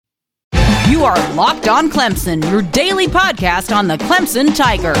You are Locked On Clemson, your daily podcast on the Clemson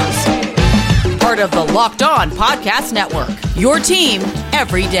Tigers. Part of the Locked On Podcast Network, your team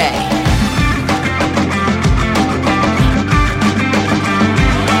every day.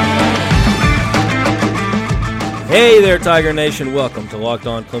 Hey there, Tiger Nation. Welcome to Locked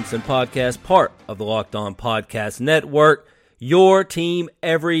On Clemson Podcast, part of the Locked On Podcast Network, your team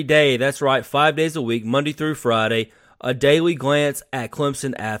every day. That's right, 5 days a week, Monday through Friday, a daily glance at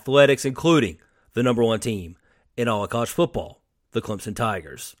Clemson athletics, including the number one team in all of college football, the Clemson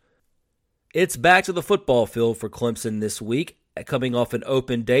Tigers. It's back to the football field for Clemson this week. Coming off an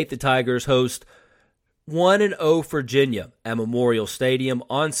open date, the Tigers host 1-0 Virginia at Memorial Stadium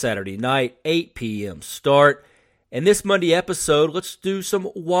on Saturday night, 8 p.m. start. In this Monday episode, let's do some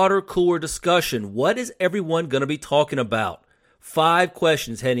water cooler discussion. What is everyone going to be talking about? 5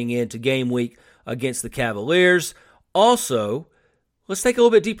 questions heading into game week against the Cavaliers. Also, let's take a little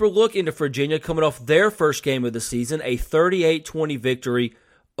bit deeper look into Virginia coming off their first game of the season, a 38-20 victory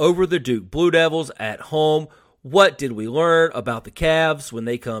over the Duke Blue Devils at home. What did we learn about the Cavs when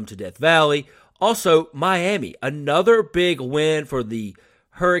they come to Death Valley? Also, Miami, another big win for the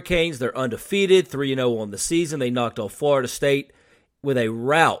Hurricanes. They're undefeated, 3-0 on the season. They knocked off Florida State with a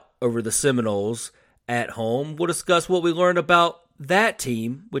rout over the Seminoles at home. We'll discuss what we learned about that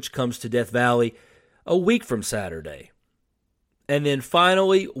team, which comes to Death Valley a week from Saturday. And then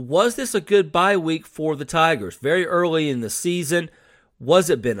finally, was this a good bye week for the Tigers? Very early in the season, was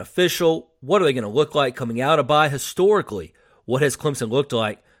it beneficial? What are they going to look like coming out of bye? Historically, what has Clemson looked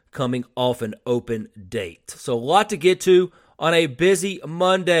like coming off an open date? So a lot to get to on a busy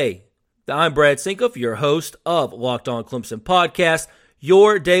Monday. I'm Brad Sinkoff, your host of Locked On Clemson Podcast,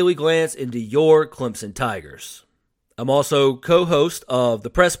 your daily glance into your Clemson Tigers. I'm also co-host of the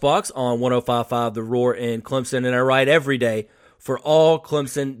Press Box on 105.5 The Roar in Clemson, and I write every day for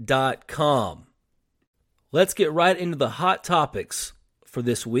allclemson.com. Let's get right into the hot topics for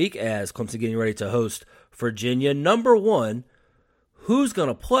this week as Clemson getting ready to host Virginia. Number one, who's going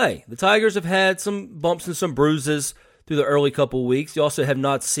to play? The Tigers have had some bumps and some bruises through the early couple weeks. You also have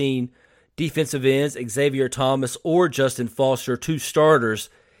not seen defensive ends Xavier Thomas or Justin Foster, 2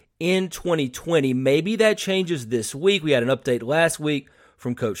 starters in 2020. Maybe that changes this week. We had an update last week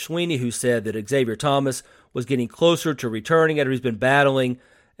from Coach Sweeney, who said that Xavier Thomas was getting closer to returning after he's been battling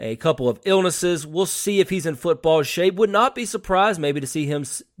a couple of illnesses. We'll see if he's in football shape. Would not be surprised maybe to see him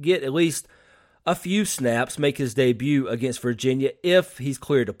get at least a few snaps, make his debut against Virginia if he's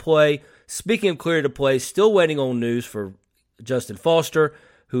cleared to play. Speaking of cleared to play, still waiting on news for Justin Foster,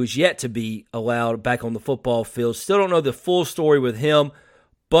 who is yet to be allowed back on the football field. Still don't know the full story with him,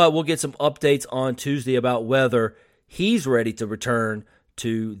 but we'll get some updates on Tuesday about whether he's ready to return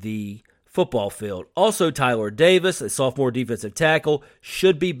to the football field. Also, Tyler Davis, a sophomore defensive tackle,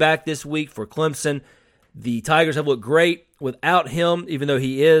 should be back this week for Clemson. The Tigers have looked great without him, even though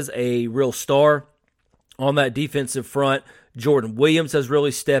he is a real star on that defensive front. Jordan Williams has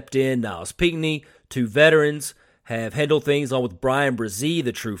really stepped in. Niles Pinckney, 2 veterans, have handled things along with Brian Brzee,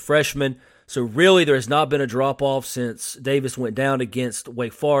 the true freshman. So really there has not been a drop-off since Davis went down against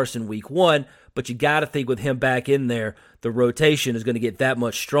Wake Forest in week 1, but you got to think with him back in there, the rotation is going to get that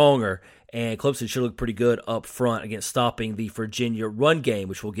much stronger, and Clemson should look pretty good up front against stopping the Virginia run game,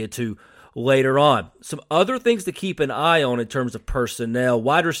 which we'll get to later on. Some other things to keep an eye on in terms of personnel.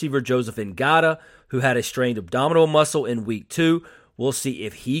 Wide receiver Joseph Ngata, who had a strained abdominal muscle in week 2. We'll see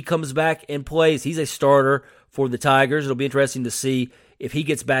if he comes back and plays. He's a starter for the Tigers. It'll be interesting to see if he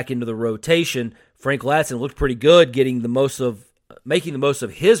gets back into the rotation. Frank Latson looked pretty good making the most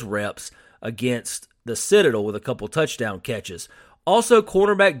of his reps against the Citadel with a couple touchdown catches. Also,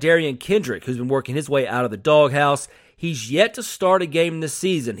 cornerback Darian Kendrick, who's been working his way out of the doghouse. He's yet to start a game this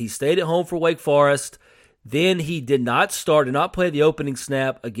season. He stayed at home for Wake Forest. Then he did not play the opening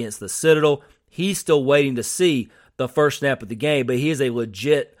snap against the Citadel. He's still waiting to see the first snap of the game, but he is a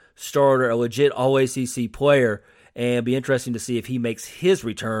legit starter, a legit All-ACC player, and it'll be interesting to see if he makes his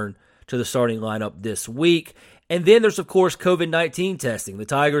return to the starting lineup this week. And then there's, of course, COVID-19 testing. The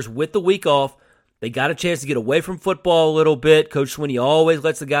Tigers, with the week off, they got a chance to get away from football a little bit. Coach Sweeney always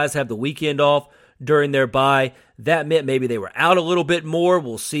lets the guys have the weekend off during their bye. That meant maybe they were out a little bit more.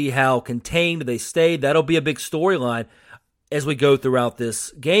 We'll see how contained they stayed. That'll be a big storyline as we go throughout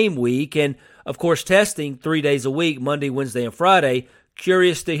this game week. And, of course, testing 3 days a week, Monday, Wednesday, and Friday.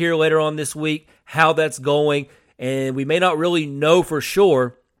 Curious to hear later on this week how that's going. And we may not really know for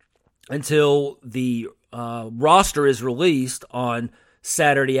sure until the roster is released on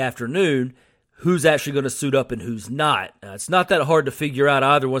Saturday afternoon who's actually going to suit up and who's not. It's not that hard to figure out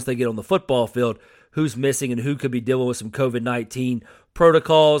either once they get on the football field who's missing and who could be dealing with some COVID-19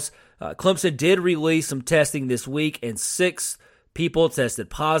 protocols. Clemson did release some testing this week, and 6 people tested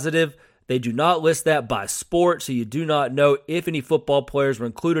positive. They do not list that by sport, so you do not know if any football players were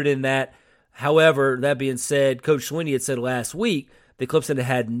included in that. However, that being said, Coach Sweeney had said last week that Clemson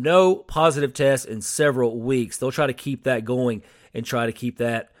had no positive tests in several weeks. They'll try to keep that going and try to keep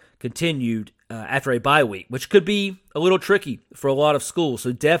that continued after a bye week, which could be a little tricky for a lot of schools.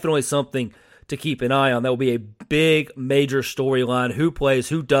 So definitely something to keep an eye on. That will be a big, major storyline. Who plays,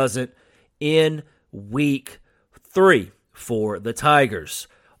 who doesn't in week 3 for the Tigers.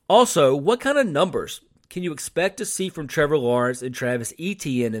 Also, what kind of numbers can you expect to see from Trevor Lawrence and Travis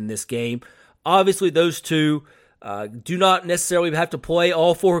Etienne in this game? Obviously, those two do not necessarily have to play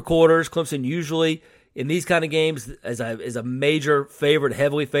all 4 quarters. Clemson usually, in these kind of games, as a major favorite,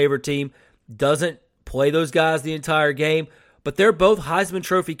 heavily favored team, doesn't play those guys the entire game. But they're both Heisman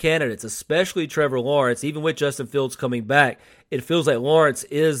Trophy candidates, especially Trevor Lawrence. Even with Justin Fields coming back, it feels like Lawrence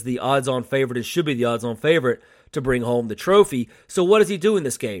is the odds-on favorite and should be the odds-on favorite to bring home the trophy. So what does he do in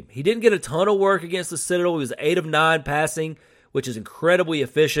this game? He didn't get a ton of work against the Citadel. He was 8 of 9 passing, which is incredibly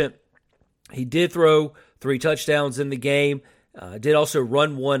efficient. He did throw 3 touchdowns in the game, did also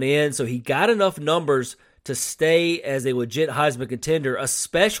run 1 in, so he got enough numbers to stay as a legit Heisman contender,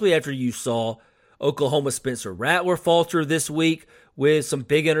 especially after you saw Oklahoma's Spencer Rattler falter this week with some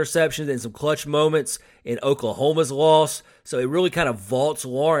big interceptions and some clutch moments in Oklahoma's loss. So it really kind of vaults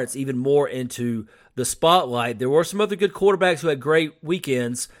Lawrence even more into the spotlight. There were some other good quarterbacks who had great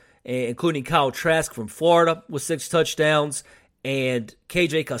weekends, including Kyle Trask from Florida with 6 touchdowns and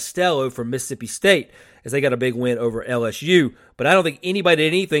KJ Costello from Mississippi State as they got a big win over LSU. But I don't think anybody did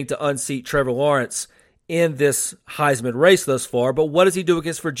anything to unseat Trevor Lawrence in this Heisman race thus far. But what does he do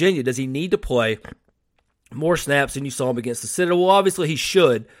against Virginia? Does he need to play more snaps than you saw him against the Citadel? Well, obviously he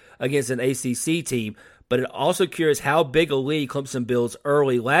should against an ACC team, but it also curious how big a lead Clemson builds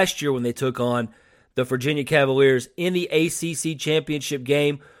early last year when they took on the Virginia Cavaliers in the ACC championship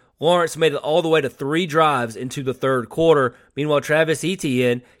game. Lawrence made it all the way to 3 drives into the third quarter. Meanwhile, Travis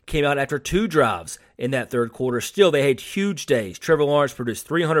Etienne came out after 2 drives in that third quarter. Still, they had huge days. Trevor Lawrence produced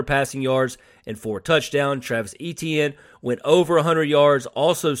 300 passing yards and 4 touchdowns. Travis Etienne went over 100 yards,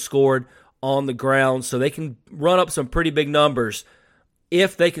 also scored on the ground. So they can run up some pretty big numbers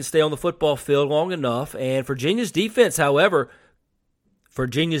if they can stay on the football field long enough. And Virginia's defense, however,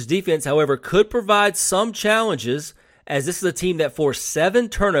 could provide some challenges, as this is a team that forced 7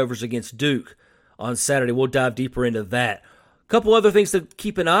 turnovers against Duke on Saturday. We'll dive deeper into that. A couple other things to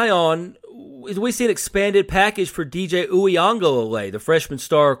keep an eye on is we see an expanded package for DJ Uiagalelei, the freshman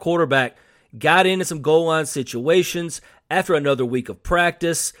star quarterback, got into some goal line situations after another week of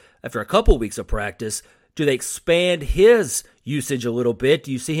practice, after a couple weeks of practice. Do they expand his usage a little bit?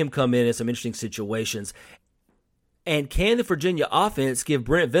 Do you see him come in some interesting situations? And can the Virginia offense give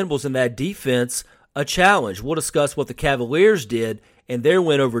Brent Venables and that defense a challenge? We'll discuss what the Cavaliers did and their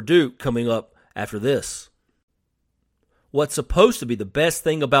win over Duke coming up after this. What's supposed to be the best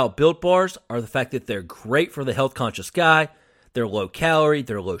thing about Built Bars are the fact that they're great for the health-conscious guy. They're low-calorie,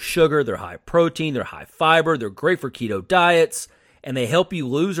 they're low-sugar, they're high-protein, they're high-fiber, they're great for keto diets, and they help you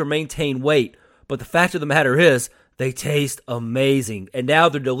lose or maintain weight. But the fact of the matter is, they taste amazing. And now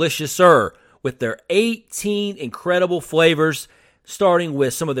they're deliciouser with their 18 incredible flavors, starting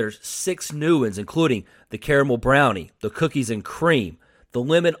with some of their 6 new ones, including the caramel brownie, the cookies and cream, the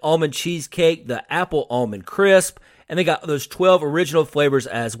lemon almond cheesecake, the apple almond crisp, and they got those 12 original flavors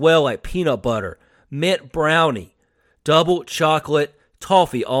as well, like peanut butter, mint brownie, double chocolate,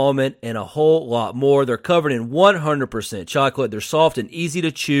 toffee almond, and a whole lot more. They're covered in 100% chocolate. They're soft and easy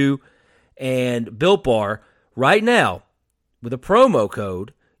to chew. And Built Bar, right now, with a promo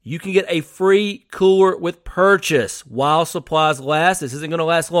code, you can get a free cooler with purchase while supplies last. This isn't going to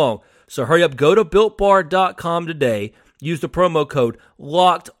last long. So hurry up. Go to BuiltBar.com today. Use the promo code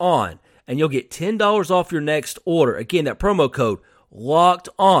LOCKEDON, and you'll get $10 off your next order. Again, that promo code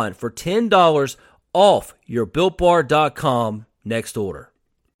LOCKEDON for $10 off your BuiltBar.com next order.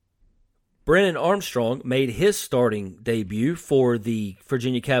 Brennan Armstrong made his starting debut for the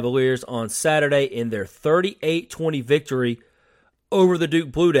Virginia Cavaliers on Saturday in their 38-20 victory over the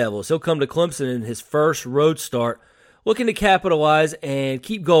Duke Blue Devils. He'll come to Clemson in his first road start, looking to capitalize and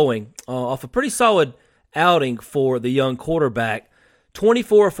keep going off a pretty solid outing for the young quarterback.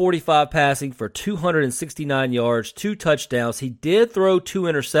 24-45 passing for 269 yards, 2 touchdowns. He did throw 2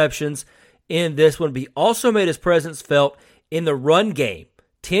 interceptions in this one, but he also made his presence felt in the run game.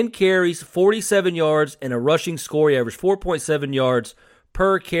 10 carries, 47 yards, and a rushing score. He averaged 4.7 yards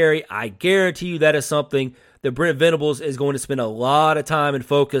per carry. I guarantee you that is something that Brent Venables is going to spend a lot of time and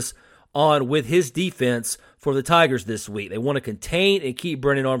focus on with his defense for the Tigers this week. They want to contain and keep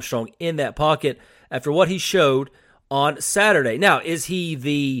Brennan Armstrong in that pocket after what he showed on Saturday. Now, is he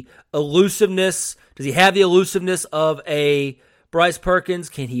the elusiveness? Does he have the elusiveness of a Bryce Perkins?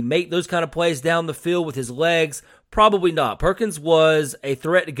 Can he make those kind of plays down the field with his legs? Probably not. Perkins was a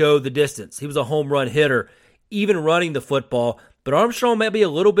threat to go the distance. He was a home run hitter, even running the football. But Armstrong may be a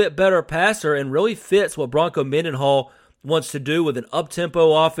little bit better passer and really fits what Bronco Mendenhall wants to do with an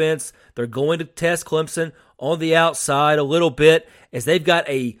up-tempo offense. They're going to test Clemson on the outside a little bit as they've got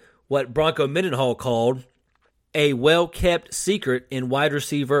what Bronco Mendenhall called a well-kept secret in wide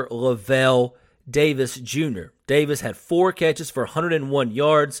receiver Lavelle Davis Jr. Davis had 4 catches for 101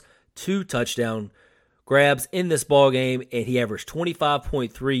 yards, 2 touchdown grabs in this ballgame, and he averaged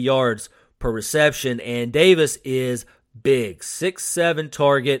 25.3 yards per reception. And Davis is big, 6'7"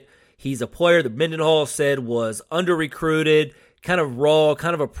 target. He's a player that Mendenhall said was under-recruited, kind of raw,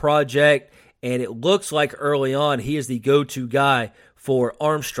 kind of a project, and it looks like early on he is the go-to guy for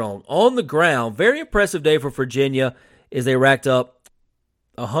Armstrong. On the ground, very impressive day for Virginia as they racked up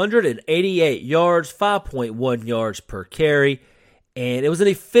 188 yards, 5.1 yards per carry, and it was an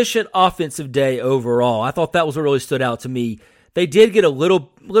efficient offensive day overall. I thought that was what really stood out to me. They did get a little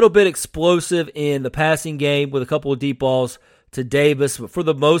bit explosive in the passing game with a couple of deep balls to Davis, but for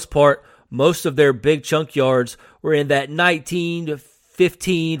the most part, most of their big chunk yards were in that 19,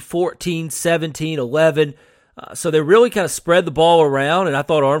 15, 14, 17, 11. So they really kind of spread the ball around, and I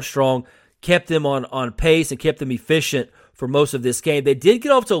thought Armstrong kept them on pace and kept them efficient for most of this game. They did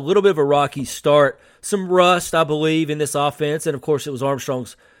get off to a little bit of a rocky start, some rust, I believe, in this offense, and of course it was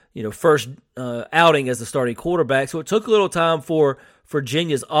Armstrong's first outing as the starting quarterback, so it took a little time for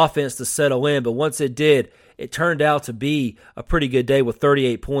Virginia's offense to settle in, but once it did, it turned out to be a pretty good day with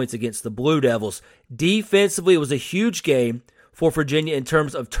 38 points against the Blue Devils. Defensively, it was a huge game for Virginia in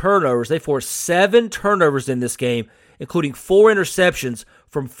terms of turnovers. They forced 7 turnovers in this game, including 4 interceptions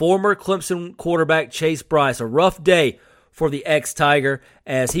from former Clemson quarterback Chase Bryce. A rough day for the ex-Tiger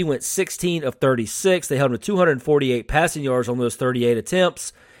as he went 16 of 36. They held him to 248 passing yards on those 38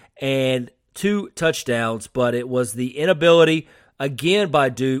 attempts and 2 touchdowns, but it was the inability, again by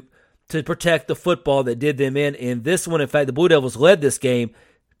Duke, to protect the football that did them in this one. In fact, the Blue Devils led this game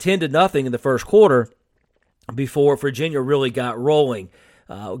 10-0 in the first quarter before Virginia really got rolling.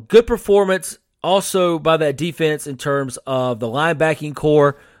 Good performance also by that defense in terms of the linebacking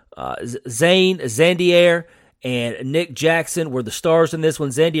core. Zane Zandier and Nick Jackson were the stars in this one.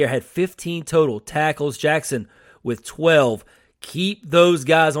 Zandier had 15 total tackles, Jackson with 12. Keep those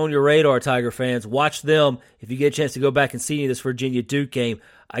guys on your radar, Tiger fans. Watch them if you get a chance to go back and see any of this Virginia-Duke game.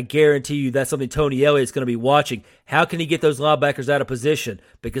 I guarantee you that's something Tony Elliott's going to be watching. How can he get those linebackers out of position?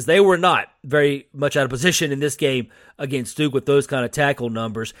 Because they were not very much out of position in this game against Duke with those kind of tackle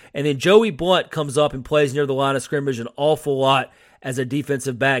numbers. And then Joey Blunt comes up and plays near the line of scrimmage an awful lot as a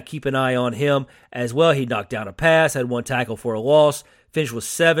defensive back. Keep an eye on him as well. He knocked down a pass, had 1 tackle for a loss, finished with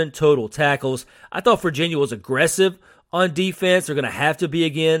 7 total tackles. I thought Virginia was aggressive on defense. They're going to have to be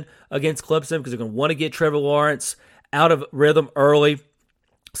again against Clemson because they're going to want to get Trevor Lawrence out of rhythm early,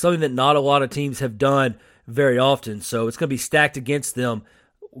 something that not a lot of teams have done very often. So it's going to be stacked against them,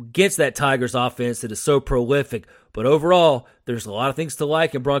 against that Tigers offense that is so prolific. But overall, there's a lot of things to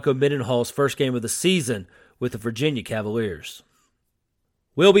like in Bronco Mendenhall's first game of the season with the Virginia Cavaliers.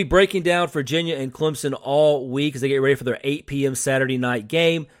 We'll be breaking down Virginia and Clemson all week as they get ready for their 8 p.m. Saturday night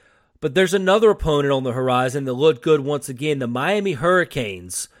game. But there's another opponent on the horizon that looked good once again, the Miami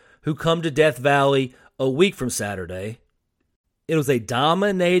Hurricanes, who come to Death Valley a week from Saturday. It was a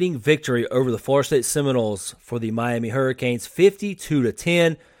dominating victory over the Florida State Seminoles for the Miami Hurricanes,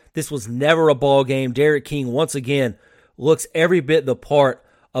 52-10. This was never a ball game. Derek King, once again, looks every bit the part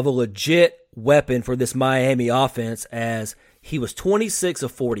of a legit weapon for this Miami offense as he was 26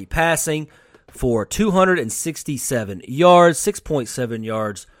 of 40 passing for 267 yards, 6.7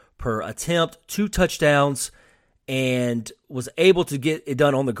 yards per attempt, 2 touchdowns, and was able to get it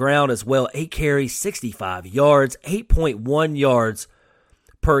done on the ground as well. 8 carries, 65 yards, 8.1 yards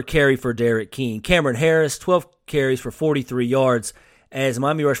per carry for Derek King. Cameron Harris, 12 carries for 43 yards as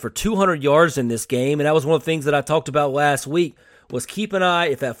Miami rushed for 200 yards in this game. And that was one of the things that I talked about last week was keep an eye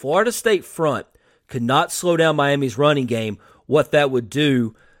if that Florida State front could not slow down Miami's running game, what that would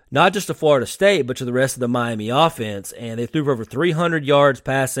do not just to Florida State, but to the rest of the Miami offense. And they threw for over 300 yards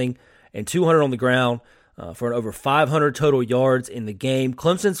passing and 200 on the ground for an over 500 total yards in the game.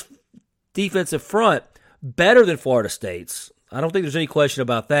 Clemson's defensive front, better than Florida State's. I don't think there's any question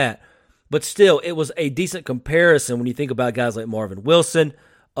about that. But still, it was a decent comparison when you think about guys like Marvin Wilson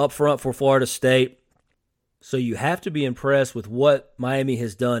up front for Florida State. So you have to be impressed with what Miami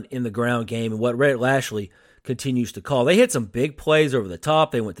has done in the ground game and what Rhett Lashley continues to call. They hit some big plays over the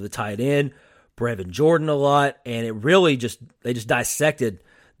top. They went to the tight end, Brevin Jordan a lot, and it really they just dissected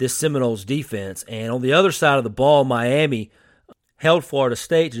this Seminoles defense. And on the other side of the ball, Miami held Florida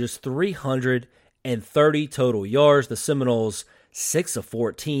State to just 330 total yards. The Seminoles 6 of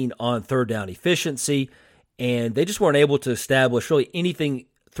 14 on third down efficiency, and they just weren't able to establish really anything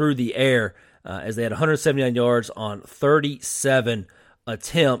through the air as they had 179 yards on 37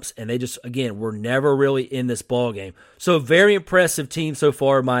 attempts, and they just, again, were never really in this ball game. So very impressive team so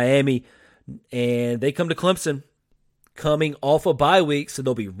far, Miami, and they come to Clemson coming off a bye week, so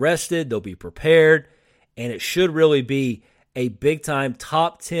they'll be rested, they'll be prepared, and it should really be a big-time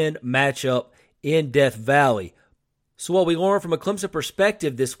top 10 matchup in Death Valley. So what we learned from a Clemson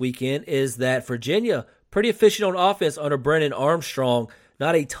perspective this weekend is that Virginia, pretty efficient on offense under Brennan Armstrong,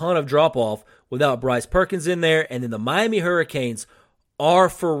 not a ton of drop-off without Bryce Perkins in there. And then the Miami Hurricanes are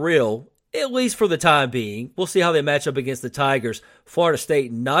for real, at least for the time being. We'll see how they match up against the Tigers. Florida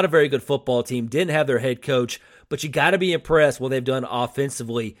State, not a very good football team, didn't have their head coach, but you got to be impressed what they've done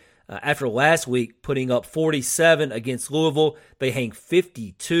offensively. After last week, putting up 47 against Louisville, they hang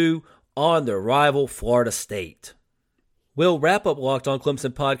 52 on their rival Florida State. We'll wrap up Locked On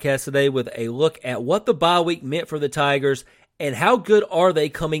Clemson podcast today with a look at what the bye week meant for the Tigers and how good are they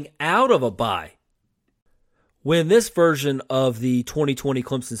coming out of a bye. When this version of the 2020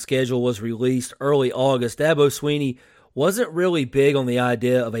 Clemson schedule was released early August, Dabo Swinney wasn't really big on the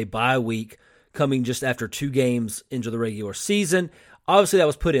idea of a bye week coming just after 2 games into the regular season. Obviously, that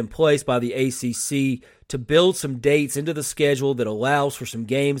was put in place by the ACC to build some dates into the schedule that allows for some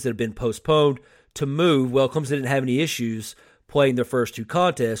games that have been postponed to move. Well, Clemson didn't have any issues playing their first 2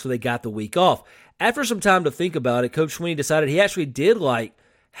 contests, so they got the week off. After some time to think about it, Coach Swinney decided he actually did like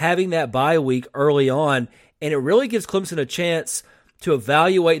having that bye week early on, and it really gives Clemson a chance to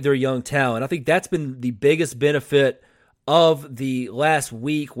evaluate their young talent. I think that's been the biggest benefit of the last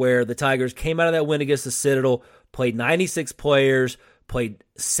week, where the Tigers came out of that win against the Citadel, played 96 players, played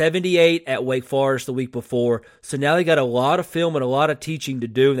 78 at Wake Forest the week before. So now they got a lot of film and a lot of teaching to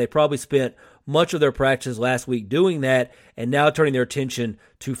do, and they probably spent much of their practice last week doing that, and now turning their attention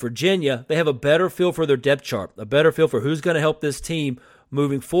to Virginia. They have a better feel for their depth chart, a better feel for who's going to help this team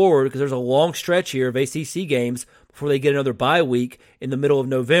moving forward, because there's a long stretch here of ACC games before they get another bye week in the middle of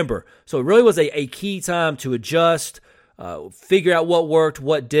November. So it really was a key time to adjust, figure out what worked,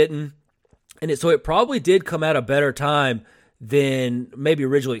 what didn't, and so it probably did come at a better time than maybe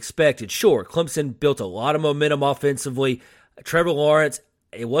originally expected. Sure, Clemson built a lot of momentum offensively. Trevor Lawrence,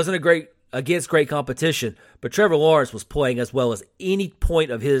 it wasn't against great competition, but Trevor Lawrence was playing as well as any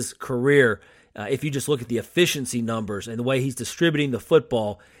point of his career. If you just look at the efficiency numbers and the way he's distributing the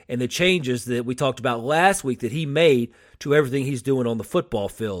football and the changes that we talked about last week that he made to everything he's doing on the football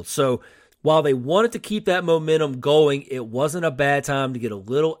field. So while they wanted to keep that momentum going, it wasn't a bad time to get a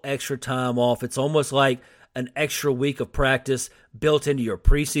little extra time off. It's almost like an extra week of practice built into your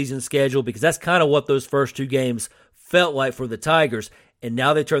preseason schedule, because that's kind of what those first 2 games felt like for the Tigers, and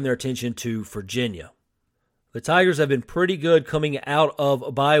now they turn their attention to Virginia. The Tigers have been pretty good coming out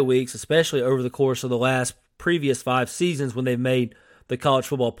of bye weeks, especially over the course of the previous 5 seasons when they've made the college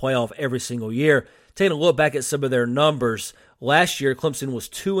football playoff every single year. Taking a look back at some of their numbers, last year Clemson was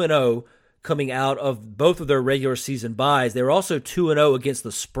 2-0 coming out of both of their regular season byes. They were also 2-0 against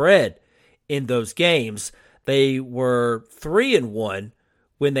the spread in those games. They were 3-1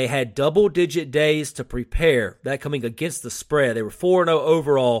 when they had double-digit days to prepare, that coming against the spread. They were 4-0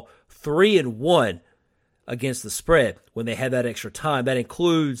 overall, 3-1 against the spread when they had that extra time. That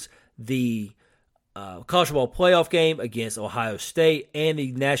includes the college football playoff game against Ohio State and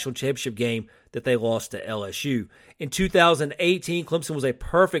the national championship game that they lost to LSU. In 2018, Clemson was a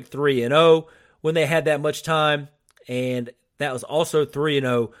perfect 3-0 when they had that much time, and that was also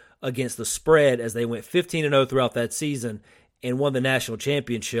 3-0 against the spread as they went 15-0 throughout that season and won the national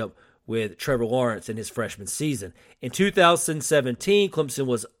championship with Trevor Lawrence in his freshman season. In 2017, Clemson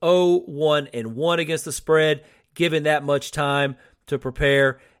was 0-1-1 against the spread, given that much time to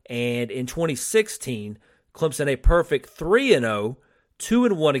prepare. And in 2016, Clemson a perfect 3-0,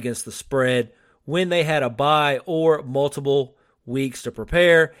 2-1 against the spread when they had a bye or multiple weeks to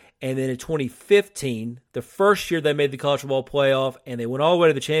prepare. And then in 2015, the first year they made the college football playoff, and they went all the way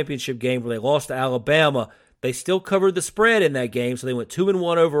to the championship game where they lost to Alabama. They still covered the spread in that game, so they went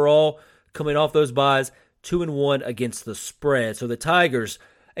 2-1 overall, coming off those byes, 2-1 against the spread. So the Tigers,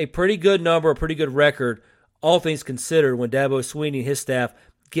 a pretty good number, a pretty good record, all things considered, when Dabo Swinney and his staff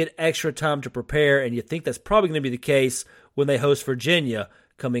get extra time to prepare, and you think that's probably going to be the case when they host Virginia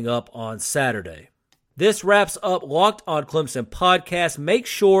coming up on Saturday. This wraps up Locked on Clemson podcast. Make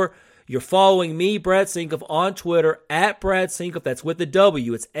sure you're following me, Brad Sinkoff, on Twitter at Brad Sinkoff. That's with the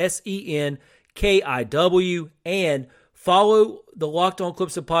W. It's SENKIW. And follow the Locked on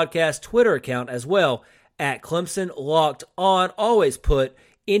Clemson podcast Twitter account as well at Clemson Locked On. Always put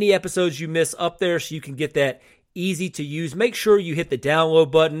any episodes you miss up there so you can get that easy to use. Make sure you hit the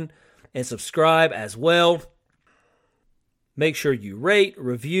download button and subscribe as well. Make sure you rate,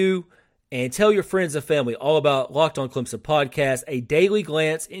 review, and tell your friends and family all about Locked on Clemson podcast, a daily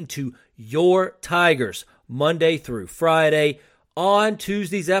glance into your Tigers, Monday through Friday. On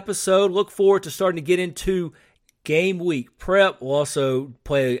Tuesday's episode, look forward to starting to get into game week prep. We'll also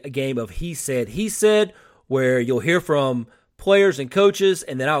play a game of He Said, where you'll hear from players and coaches,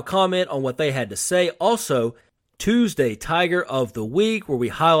 and then I'll comment on what they had to say. Also, Tuesday, Tiger of the Week, where we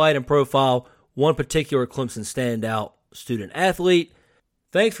highlight and profile one particular Clemson standout student athlete.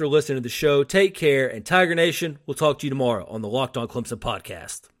 Thanks for listening to the show. Take care, and Tiger Nation, we'll talk to you tomorrow on the Locked on Clemson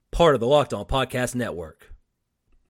podcast, part of the Locked on Podcast Network.